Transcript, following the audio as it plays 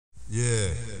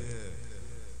Yeah.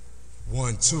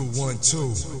 1 2 1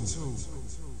 2.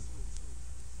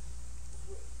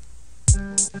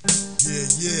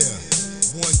 Yeah.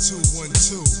 1 2 1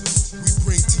 2. We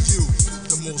bring to you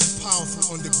the most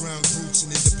powerful underground groups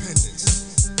in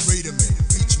independence. Raiderman,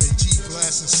 featuring G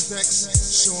Blast and Stex,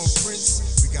 Sean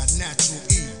Prince. We got Natural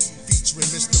E, featuring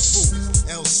Mr.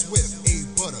 Boo, L Swift, A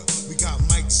Butter. We got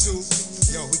Mike Sue.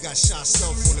 Yo, we got Shot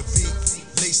Self on the beat.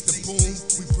 Lace the boom,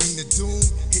 we bring the doom,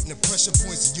 hitting the pressure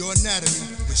points of your anatomy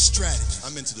with strategy.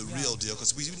 I'm into the real deal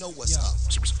because we know what's up.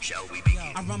 Shall we begin?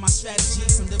 I run my strategy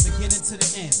from the beginning to the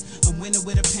end. I'm winning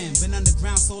with a pen. Been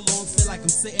underground so long, feel like I'm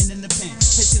sitting in the pen.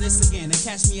 Picture this again, and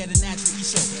catch me at a Natural E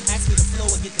show. Ask me to flow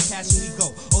and get the cash and we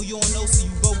go. Oh, you don't know, so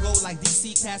you go like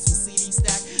DC cats with CD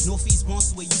stack. Northeast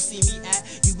Bronx where you see me at.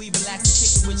 You we relax and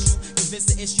kick it with you. Convince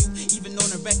the issue, even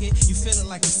on the record, you feel it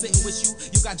like I'm sitting with you.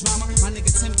 You got drama, my nigga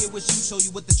Tim get with you. Show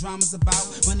you what the drama's about.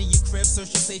 Run in your crib,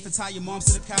 search your safe and tie your moms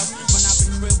to the couch. Run out the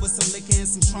crib with some liquor and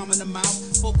some trauma in the mouth.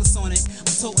 Focus on it,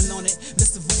 I'm toting on it.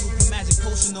 Mr. Voodoo put magic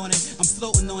potion on it. I'm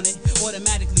floating on it,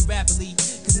 automatically, rapidly.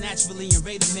 Cause naturally and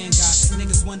Raiderman got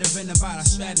niggas wondering about our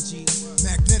strategy.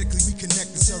 Magnetically we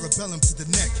connect the cerebellum to the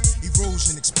neck.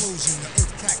 Erosion, explosion, the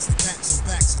earth cracks, the backs and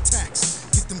backs attacks.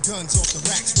 Get them guns off the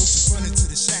racks, roaches run into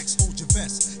the shacks. Hold your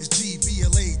vest, it's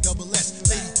GBLA double S.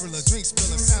 Lady thriller, drink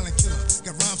spiller, silent killer.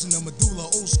 Got rhymes in the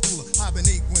medulla, old schooler.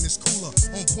 Hibernate when it's cooler,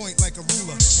 on point like a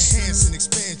ruler. Enhancing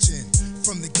expansion,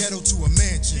 from the ghetto to a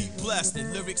mansion. Blasting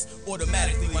lyrics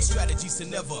automatically. My strategy's to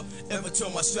never, ever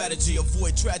turn my strategy.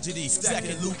 Avoid tragedy,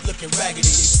 stacking loot, looking raggedy.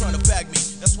 They trying to bag me,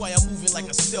 that's why I'm moving like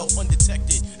a stealth,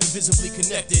 undetected, invisibly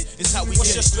connected. It's how we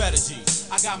What's your strategy?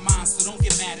 I got mine, so don't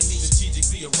get mad at me.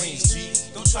 Strategically arranged, G.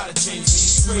 Don't try to change me,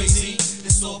 you crazy.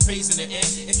 This all pays in the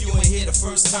end. If you ain't here the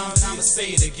first time, then I'ma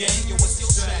say it again. Yo, what's your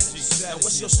strategy? Now,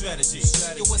 what's your strategy?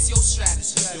 Yo, what's your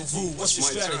strategy? Yo, Voo, what's your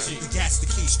strategy? The gas, the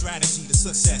key, strategy to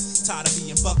success. Tired of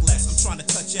being buckless. I'm trying to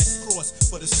touch S cross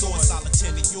for the source. I'll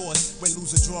attend to yours. When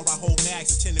lose or draw, I hold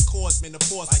nags. Attend the cause, man, the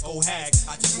force like old hag.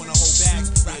 I just wanna hold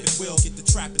bags. Rapid will, get the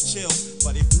trap and chill.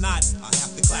 But if not, I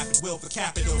have to clap it will for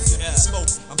capital. Smoke,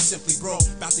 I'm simply bro.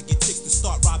 About to get chicks to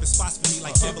start robbing spots for me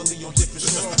like Kimberly on different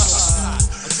shores.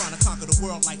 I'm trying to conquer the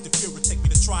world like the Fuhrer. Take me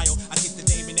to trial. I get the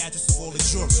name and address of all the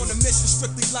jurors. On a mission,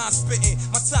 strictly line spitting.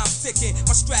 My time's ticking.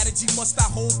 My strategy must I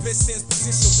hold business.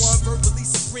 Position one, verbally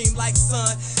supreme like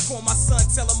sun. Call my son,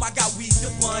 tell him I got weed to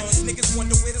bun. Niggas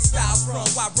wonder where the style's from.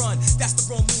 Why run? That's the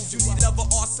wrong move. You need another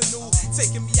arsenal.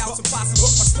 Taking me out's impossible.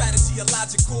 My strategy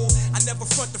illogical. I never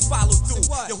front to follow through.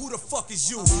 Yo, who the fuck is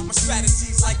you? My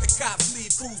strategy's like the cops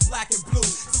leave crews black and blue.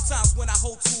 Sometimes when I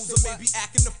hold tools, I may be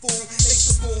acting the fool.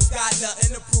 Lace the boom, got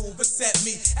nothing to prove. Accept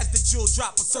me as the jewel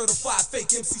drop, a certified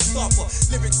fake MC stomper.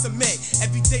 Lyrics cement.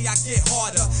 Every day I get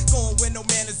harder. Going where no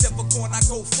man is ever gone, I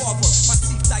go farther. My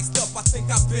teeth diced up, I think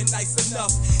I've been nice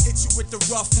enough. Hit you with the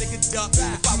rough, nigga duck.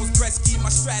 If I was Gretzky,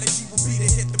 my strategy would be to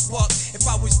hit the buck. If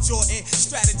I was Jordan,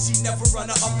 strategy never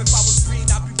runner up. If I was green,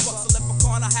 I'd be bucks. A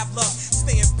leprechaun, I have luck.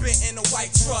 Staying bent in a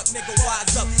white truck, nigga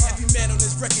wise up. Every man on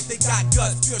this record, they got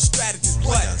guts. Pure strategist,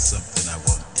 what? I got something I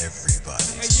want everybody.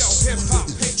 Hey yo, hip hop,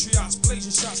 patriots,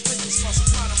 blazing shots, taking shots, I'm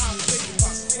trying to hide with baby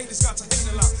pots. Haters got to hate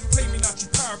a lot. Play me not, you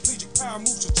paraplegic, power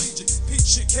move strategic. Peak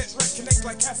shit, catch wreck, connect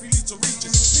like half elite to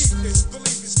regions. Leave this,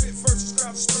 believe this, spit verses,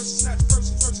 grab disperses, snatch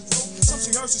verses, flow. Some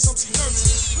see nurses, some see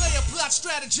nurses. Player plot,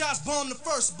 strategize, bomb the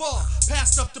first ball.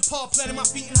 Passed up the paw, planting my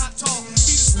feet in hot tar.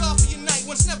 Be the star for your night,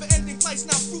 once never ending place,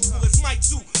 now fruitful as Mike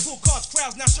Zoo. Full cards,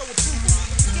 crowds, now show approval.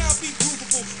 If you down, be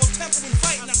provable, or temper and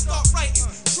fighting, I start writing.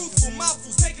 Truthful,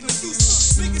 mouthfuls, making them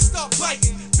useful. Niggas start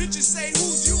biting. Bitches say,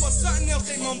 who's you? Or something else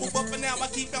they mumble, but for now I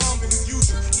keep it humble as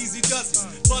usual. Easy does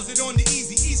it, buzz it on the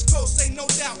easy. East Coast, say no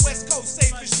doubt. West Coast, say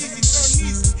fish easy, turn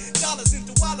easy. Dollars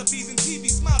into wallabies and TV,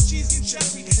 smile, cheesy and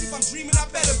cherry. If I'm dreaming, I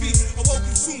better be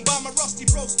awoken soon by my rusty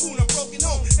broke spoon. I'm broken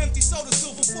home, empty soda,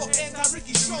 silver fork,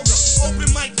 anti-Ricky shoulder. Open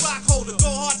mic rock holder, go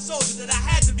hard soldier that I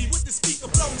had to be with the speaker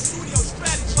blowing studio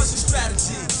strategy. What's your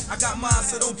strategy? I got mine,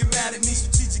 so don't get mad at me.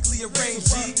 Strategically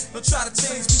arranged, G. Don't try to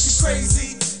change me, you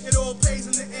crazy. It all pays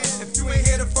in the end. If you ain't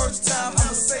here the first time,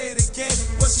 I'ma say it again.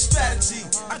 What's your strategy?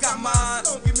 I got mine,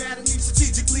 don't get mad at me.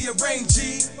 Strategically arranged,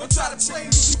 G. Don't try to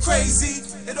change me, you crazy.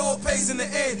 It all pays in the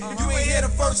end. If you ain't here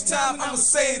the first time, I'ma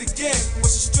say it again.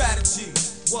 What's your strategy?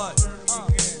 What?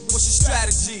 What's your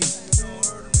strategy?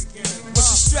 What's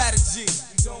your strategy?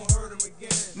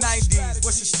 90s,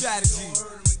 what's your strategy?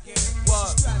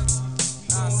 What?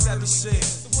 9-7 shit.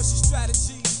 What's your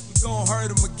strategy? We gon'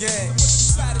 hurt him again. What's your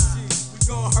strategy? We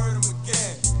gon' hurt him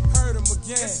again. Hurt him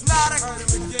again. It's not a hurt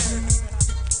him again.